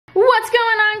What's going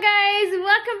on, guys?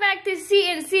 Welcome back to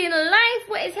CNC Life.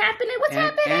 What is happening? What's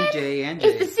happening? And Jay.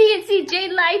 It's the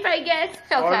CNC Life, I guess.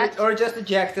 Okay. Or just the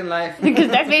Jackson life.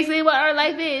 Because that's basically what our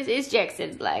life is. It's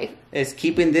Jackson's life. It's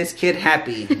keeping this kid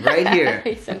happy right here.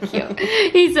 He's so cute.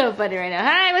 He's so funny right now.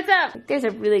 Hi, what's up? There's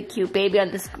a really cute baby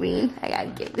on the screen. I gotta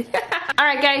give it.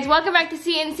 Alright guys, welcome back to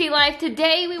CNC Life.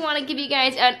 Today we want to give you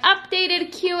guys an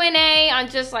updated Q&A on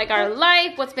just like our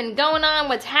life, what's been going on,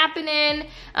 what's happening.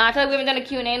 I feel like we haven't done a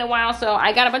Q&A in a while, so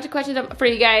I got a bunch of questions up for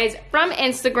you guys from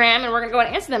Instagram, and we're gonna go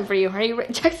and answer them for you. Are you?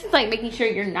 Jackson's like making sure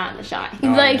you're not in the shot. He's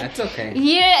like, that's okay.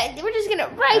 Yeah, we're just gonna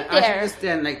right there. I should just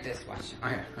stand like this. Watch.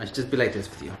 Alright, I should just be like this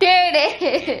with you. There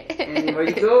it is. And where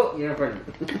you go, you're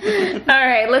pregnant.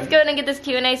 Alright, let's go ahead and get this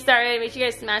Q&A started. Make sure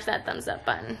you guys smash that thumbs up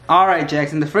button. Alright,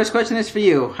 Jackson, the first question is for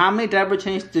you. How many diaper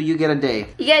changes do you get a day?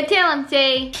 You gotta tell him,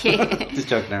 say. Just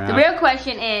joking around. The real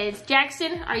question is,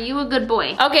 Jackson, are you a good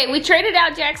boy? Okay, we traded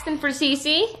out Jackson for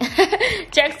Cece.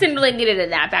 Jackson really needed a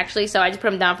nap, actually, so I just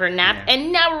put him down for a nap. Yeah.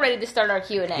 And now we're ready to start our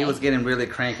Q&A. He was getting really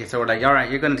cranky, so we're like, alright,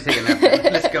 you're gonna take a nap.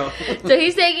 Let's go. So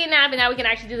he's taking a nap, and now we can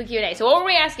actually do the Q&A. So what were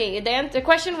we asking? The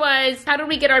question was, how do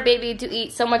we get our baby to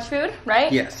eat so much food,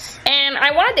 right? Yes. And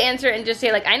I wanted to answer it and just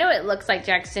say, like, I know it looks like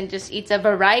Jackson just eats a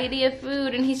variety of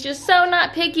food, and he's just so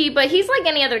not picky, but he's like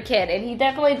any other kid, and he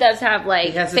definitely does have, like,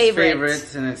 he has favorites. His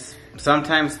favorites, and it's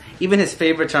sometimes, even his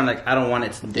favorites are like, I don't want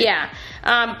it today. Yeah.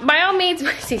 By all means,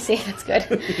 CC, that's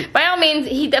good. By all means,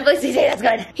 he definitely, CC, that's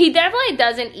good. He definitely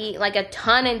doesn't eat like a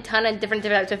ton of different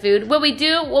types of food. What we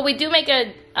do make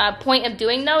a point of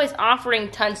doing though is offering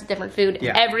tons of different food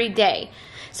every day.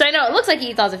 So I know it looks like he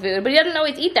eats lots of food, but he doesn't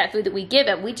always eat that food that we give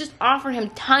him. We just offer him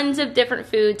tons of different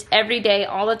foods every day,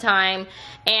 all the time.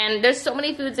 And there's so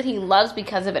many foods that he loves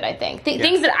because of it, I think.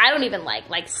 Things that I don't even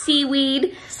like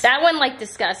seaweed. That one, like,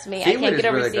 disgusts me. Seaweed I can't get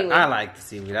over really seaweed. Good. I like the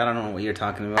seaweed. I don't know what you're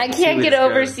talking about. I can't get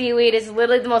over seaweed. It's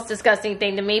literally the most disgusting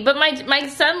thing to me. But my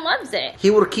son loves it.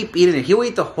 He would keep eating it. He would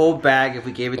eat the whole bag if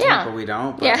we gave it to him, but we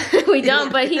don't. But. Yeah, we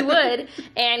don't, but he would.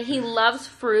 And he loves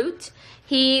fruit.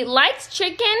 He likes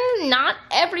chicken, not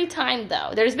every time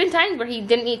though. There's been times where he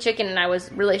didn't eat chicken and I was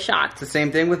really shocked. It's the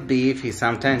same thing with beef. He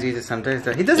sometimes eats it, sometimes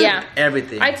doesn't. He doesn't eat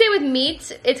everything. I'd say with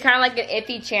meat, it's kind of like an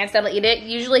iffy chance that he'll eat it.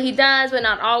 Usually he does, but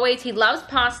not always. He loves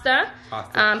pasta.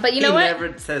 But you know what? He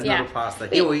never says no to pasta.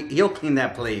 He'll clean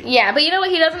that plate. Yeah, but you know what?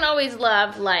 He doesn't always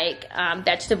love, like,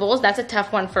 vegetables. That's a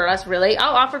tough one for us, really.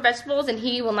 I'll offer vegetables and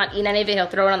he will not eat any of it. He'll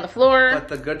throw it on the floor. But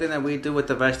the good thing that we do with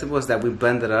the vegetables is that we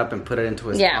blend it up and put it into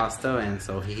his pasta, and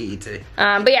so he eats it.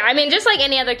 But yeah, I mean, just like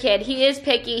any other kid, he is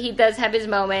picky. He does have his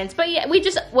moments. But yeah,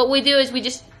 what we do is we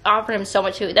just offer him so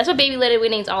much food. That's what baby led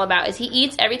weaning is all about, is he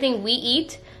eats everything we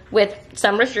eat with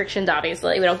some restrictions,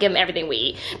 obviously. We don't give him everything we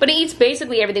eat. But he eats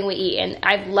basically everything we eat. And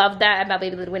I've loved that about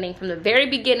baby led weaning from the very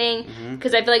beginning,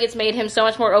 because I feel like it's made him so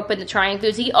much more open to trying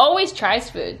foods. He always tries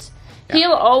foods. Yeah.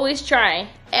 He'll always try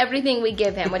everything we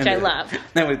give him, which I love.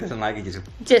 Then when he doesn't like it, he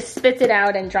just spits it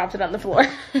out and drops it on the floor.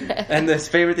 And his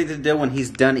favorite thing to do when he's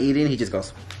done eating, he just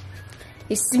goes.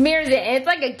 He smears it, and it's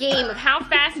like a game of how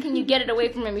fast can you get it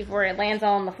away from him before it lands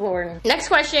all on the floor. Next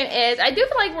question is, I do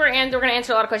feel like we're going to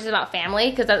answer a lot of questions about family,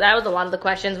 because that was a lot of the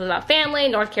questions was about family,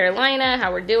 North Carolina,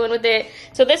 how we're doing with it.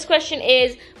 So this question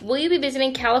is, will you be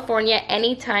visiting California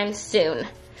anytime soon?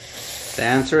 The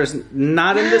answer is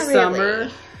not in the summer,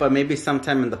 but maybe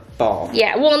sometime in the fall.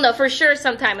 Yeah, well, no, for sure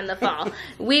sometime in the fall.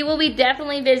 We will be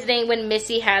definitely visiting when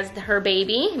Missy has her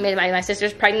baby. My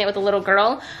sister's pregnant with a little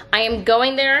girl. I am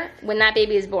going there when that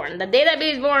baby is born. The day that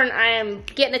baby's born, I am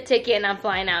getting a ticket and I'm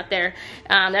flying out there.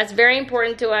 That's very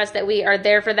important to us that we are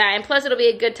there for that. And plus, it'll be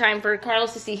a good time for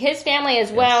Carlos to see his family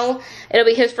as well. It'll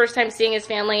be his first time seeing his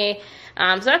family.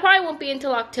 So that probably won't be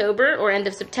until October or end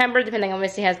of September, depending on when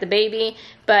Missy has the baby.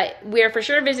 But we're for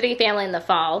sure visiting family in the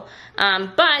fall.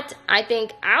 But I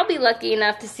think I'll be lucky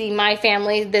enough to see my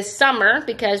family this summer,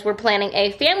 because we're planning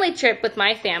a family trip with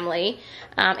my family.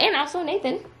 And also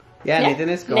Nathan. Yeah, Nathan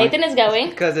is going. Nathan is going.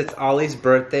 Because it's Ollie's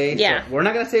birthday. Yeah. So we're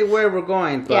not going to say where we're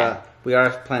going, but we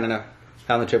are planning a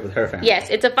family trip with her family. Yes,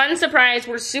 it's a fun surprise.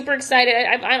 We're super excited.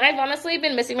 I've honestly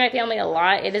been missing my family a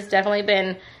lot. It has definitely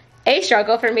been a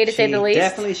struggle for me to say the least. She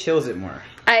definitely shows it more.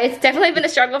 It's definitely been a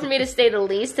struggle for me to say the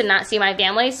least, to not see my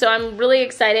family. So I'm really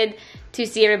excited to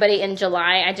see everybody in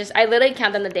July. I literally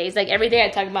count down the days. Like every day I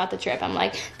talk about the trip. I'm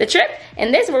like, the trip,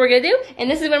 and this is what we're gonna do, and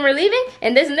this is when we're leaving,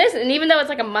 and this and this. And even though it's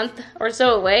like a month or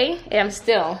so away, I'm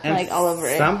still like all over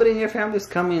it. Somebody in your family is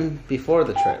coming before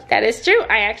the trip. That is true.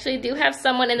 I actually do have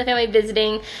someone in the family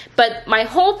visiting, but my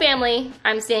whole family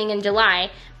I'm seeing in July.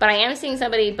 But I am seeing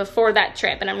somebody before that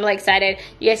trip, and I'm really excited.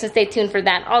 You guys can stay tuned for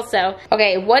that also.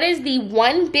 Okay, what is the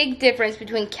one big difference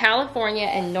between California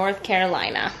and North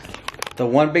Carolina? The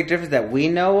one big difference that we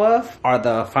know of are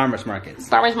the farmers markets.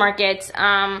 Farmers markets.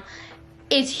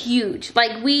 It's huge.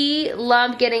 Like, we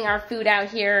love getting our food out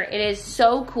here. It is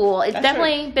so cool. It's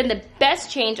definitely been the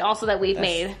best change also that we've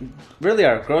made. Really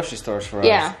our grocery stores for us.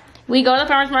 Yeah. We go to the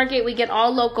farmer's market. We get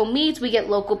all local meats. We get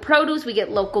local produce. We get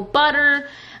local butter.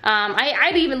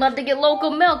 I'd even love to get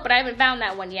local milk, but I haven't found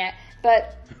that one yet.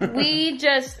 But we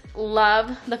just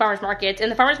love the farmers markets.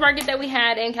 And the farmers market that we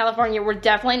had in California were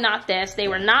definitely not this. They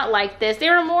were not like this. They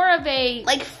were more of a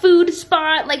like food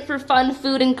spot, like for fun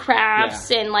food and crafts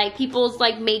and like people's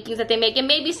like makings that they make, and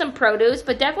maybe some produce,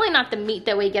 but definitely not the meat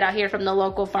that we get out here from the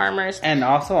local farmers. And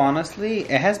also, honestly,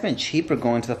 it has been cheaper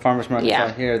going to the farmers markets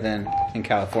out here than in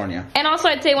California. And also,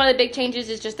 I'd say one of the big changes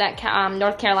is just that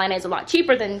North Carolina is a lot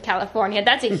cheaper than California.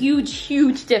 That's a huge,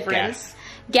 huge difference.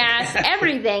 Gas,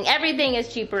 everything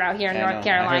is cheaper out here in North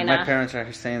Carolina. My parents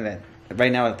are saying that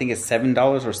right now I think it's $7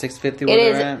 or $6.50. It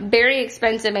is very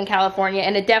expensive in California,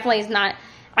 and it definitely is not.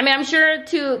 I mean, I'm sure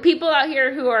to people out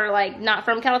here who are like not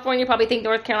from California probably think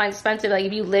North Carolina is expensive. Like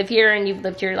if you live here and you've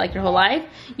lived here like your whole life,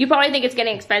 you probably think it's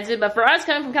getting expensive. But for us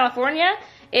coming from California,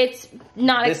 it's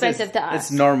not expensive to us.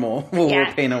 It's normal what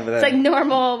we're paying over there. It's like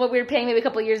normal what we were paying maybe a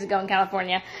couple years ago in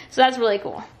California. So that's really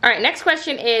cool. All right, next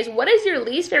question is, what is your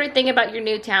least favorite thing about your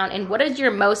new town, and what is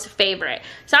your most favorite?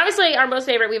 So obviously our most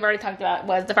favorite we've already talked about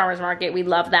was the farmer's market. We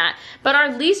love that. But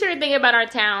our least favorite thing about our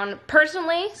town,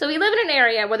 personally, so we live in an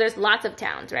area where there's lots of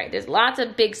towns, right? There's lots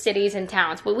of big cities and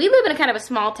towns, but we live in a kind of a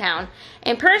small town.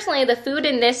 And personally, the food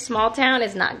in this small town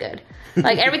is not good.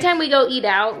 Like every time we go eat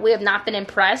out, we have not been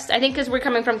impressed. I think because we're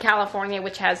coming from California,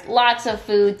 which has lots of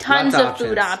food, tons of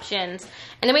food options.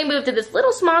 And then we moved to this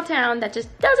little small town that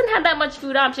just doesn't have that much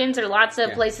food options or lots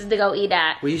of places to go eat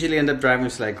at. We usually end up driving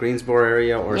to like Greensboro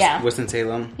area or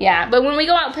Winston-Salem. Yeah, but when we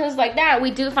go out places like that,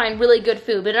 we do find really good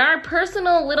food. But in our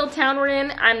personal little town we're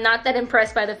in, I'm not that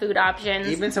impressed by the food options.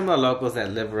 Even some of the locals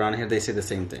that live around here, they say the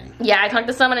same thing. Yeah, I talked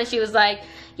to someone and she was like,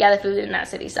 yeah, the food in that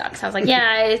city sucks. I was like,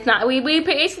 yeah, it's not. We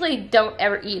basically don't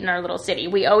ever eat in our little city.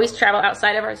 We always travel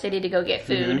outside of our city to go get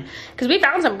food. Because we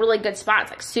found some really good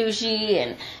spots like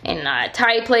sushi and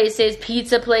Thai places,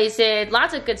 pizza places,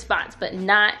 lots of good spots, but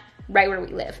not right where we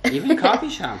live. Even coffee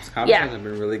shops. Coffee shops have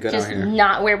been really good out here. Just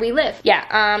not where we live.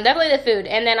 Yeah, definitely the food.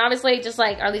 And then obviously just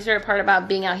like our least favorite part about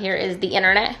being out here is the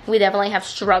internet. We definitely have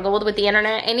struggled with the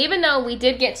internet. And even though we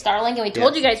did get Starlink and we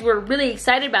told you guys we were really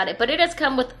excited about it, but it has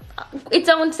come with its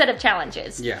own set of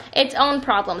challenges. Yeah. Its own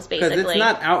problems, basically. Because it's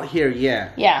not out here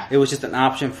yet. Yeah. It was just an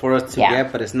option for us to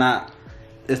get, but it's not,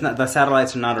 the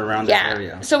satellites are not around this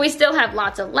area. So we still have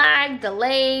lots of lag,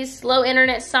 delays, slow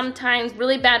internet sometimes,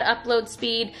 really bad upload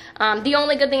speed. The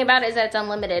only good thing about it is that it's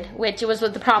unlimited, which was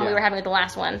the problem we were having with the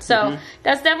last one. So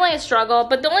that's definitely a struggle.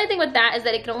 But the only thing with that is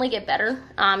that it can only get better.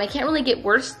 It can't really get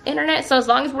worse internet. So as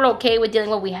long as we're okay with dealing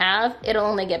with what we have, it'll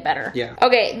only get better. Yeah.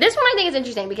 Okay, this one I think is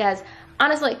interesting because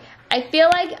honestly, I feel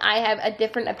like I have a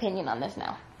different opinion on this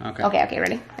now. Okay,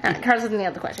 ready? Carlos, the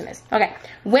other question is, okay,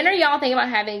 when are y'all thinking about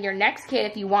having your next kid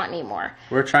if you want any more?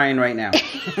 We're trying right now.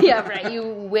 Yeah, right, you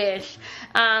wish.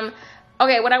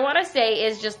 Okay, what I want to say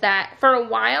is just that for a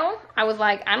while, I was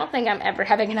like, I don't think I'm ever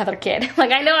having another kid.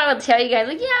 Like, I know I would tell you guys,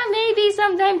 like, yeah, maybe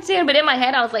sometime soon. But in my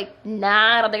head, I was like,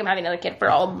 nah, I don't think I'm having another kid for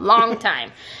a long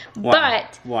time.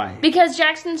 But why? Because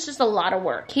Jackson's just a lot of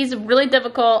work. He's really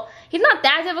difficult. He's not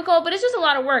that difficult, but it's just a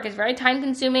lot of work. It's very time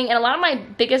consuming. And a lot of my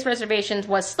biggest reservations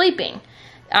was sleeping.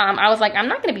 I was like, I'm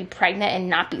not going to be pregnant and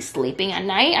not be sleeping at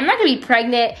night. I'm not going to be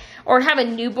pregnant or have a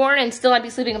newborn and still not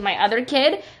be sleeping with my other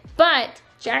kid. But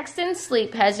Jackson's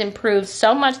sleep has improved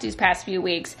so much these past few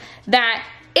weeks that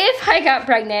if I got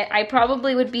pregnant, I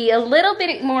probably would be a little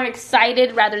bit more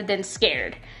excited rather than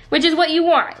scared, which is what you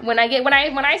want. When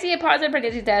I see a positive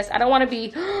pregnancy test, I don't want to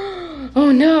be,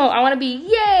 oh no, I want to be,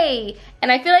 yay.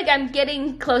 And I feel like I'm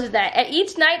getting close to that. At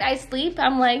each night I sleep,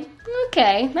 I'm like,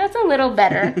 okay, that's a little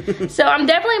better. So I'm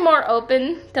definitely more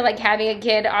open to like having a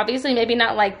kid. Obviously, maybe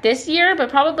not like this year, but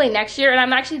probably next year. And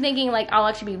I'm actually thinking like I'll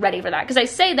actually be ready for that. Because I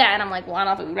say that and I'm like, well, I don't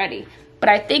know if I'll be ready. But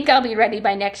I think I'll be ready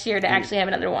by next year to actually have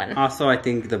another one. Also, I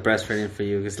think the breastfeeding for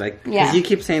you is like, because you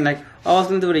keep saying like, oh, I was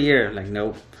going to do it a year. Like,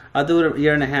 nope, I'll do it a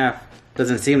year and a half.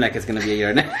 Doesn't seem like it's going to be a year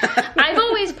and a half. I've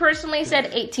always personally said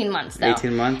 18 months though.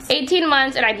 18 months? 18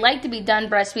 months, and I'd like to be done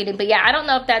breastfeeding. But yeah, I don't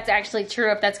know if that's actually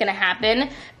true, if that's going to happen.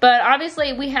 But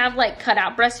obviously, we have like cut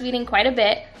out breastfeeding quite a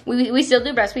bit. We still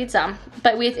do breastfeed some,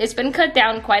 but it's been cut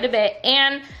down quite a bit.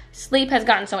 And sleep has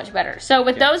gotten so much better. So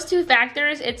with those two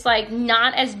factors, it's like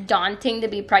not as daunting to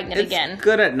be pregnant again. It's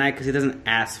good at night because he doesn't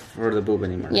ask for the boob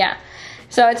anymore. Yeah.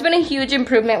 So it's been a huge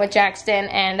improvement with Jackson,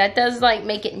 and that does like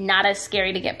make it not as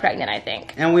scary to get pregnant, I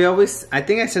think. And we always, I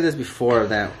think I said this before,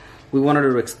 that we wanted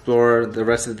to explore the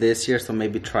rest of this year, so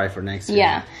maybe try for next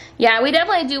year. Yeah, we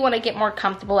definitely do want to get more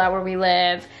comfortable out where we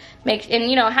live.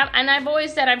 And I've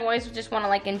always said I've always just want to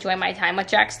like enjoy my time with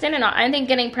Jackson, and I think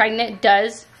getting pregnant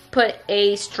does put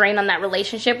a strain on that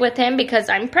relationship with him because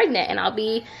I'm pregnant and I'll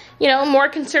be, more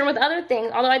concerned with other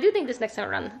things. Although I do think this next time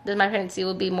around, my pregnancy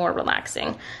will be more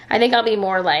relaxing. I think I'll be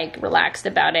more like relaxed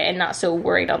about it and not so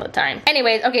worried all the time.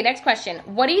 Anyways, okay, next question.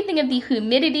 What do you think of the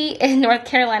humidity in North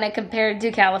Carolina compared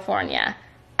to California?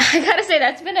 I gotta say,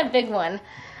 that's been a big one.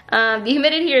 The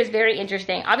humidity here is very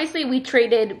interesting. Obviously, we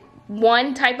traded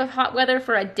one type of hot weather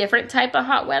for a different type of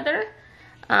hot weather.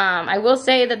 I will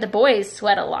say that the boys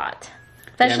sweat a lot.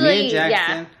 Especially, me and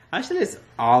Jackson, actually it's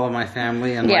all of my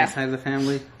family on my side of the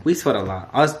family. We sweat a lot.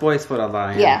 Us boys sweat a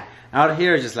lot. Yeah. Out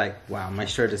here, just like, wow, my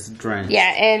shirt is drenched.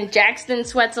 Yeah, and Jackson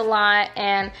sweats a lot.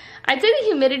 And I'd say the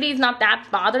humidity is not that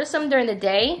bothersome during the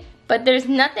day. But there's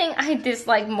nothing I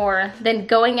dislike more than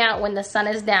going out when the sun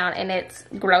is down and it's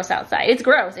gross outside. It's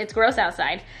gross. It's gross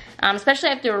outside. Especially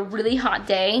after a really hot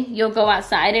day, you'll go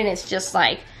outside and it's just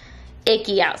like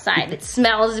icky outside. It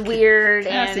smells weird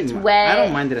and it's wet. I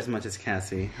don't mind it as much as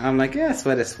Cassie. I'm like, yeah,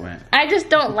 sweat is sweat. I just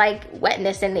don't like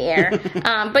wetness in the air.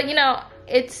 But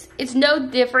it's no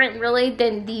different really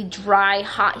than the dry,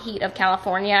 hot heat of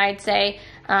California, I'd say.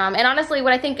 And honestly,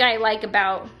 what I think I like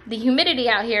about the humidity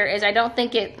out here is I don't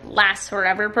think it lasts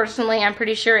forever, personally. I'm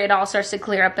pretty sure it all starts to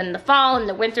clear up in the fall and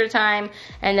the winter time,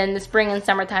 and then the spring and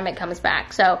summertime it comes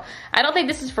back. So I don't think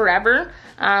this is forever.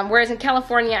 Whereas in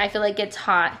California, I feel like it's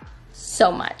hot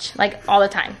so much, like all the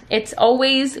time. It's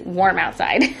always warm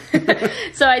outside.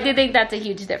 So I do think that's a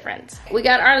huge difference. We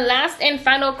got our last and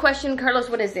final question. Carlos,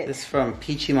 what is it? This is from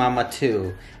Peachy Mama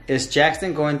 2. Is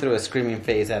Jackson going through a screaming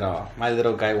phase at all? My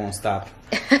little guy won't stop.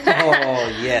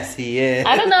 Oh, yes, he is.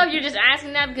 I don't know if you're just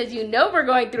asking that because we're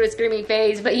going through a screaming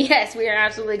phase, but yes, we are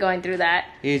absolutely going through that.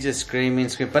 He's just screaming,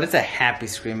 but it's a happy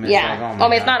scream. It's yeah. like, oh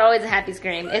my it's not always a happy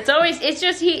scream. It's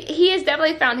just, he has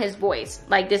definitely found his voice.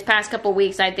 Like this past couple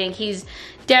weeks, I think he's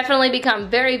definitely become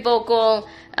very vocal.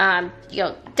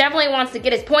 Definitely wants to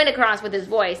get his point across with his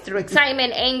voice through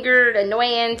excitement, anger,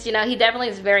 annoyance. He definitely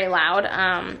is very loud.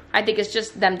 I think it's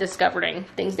just them discovering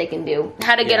things they can do,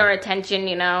 how to get our attention.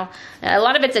 A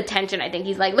lot of it's attention. I think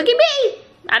he's like, look at me,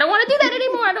 I don't want to do that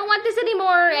anymore, I don't want this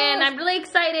anymore, and I'm really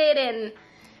excited. And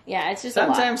yeah, it's just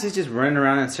sometimes he's just running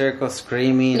around in circles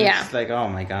screaming. Yeah. It's just like, oh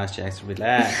my gosh, Jackson,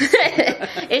 relax.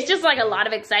 It's just like a lot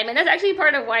of excitement. That's actually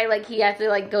part of why he has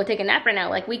to go take a nap right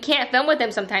now. We can't film with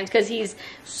him sometimes because he's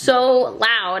so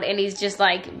loud and he's just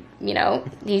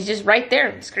he's just right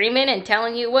there screaming and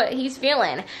telling you what he's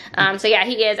feeling. So yeah,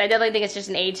 he is. I definitely think it's just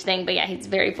an age thing, but yeah, he's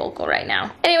very vocal right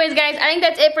now. Anyways, guys, I think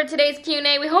that's it for today's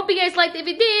Q&A. We hope you guys liked it. If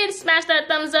you did, smash that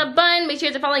thumbs up button. Make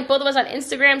sure you're following both of us on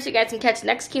Instagram so you guys can catch the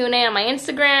next Q&A on my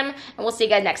Instagram. And we'll see you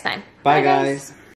guys next time. Bye guys.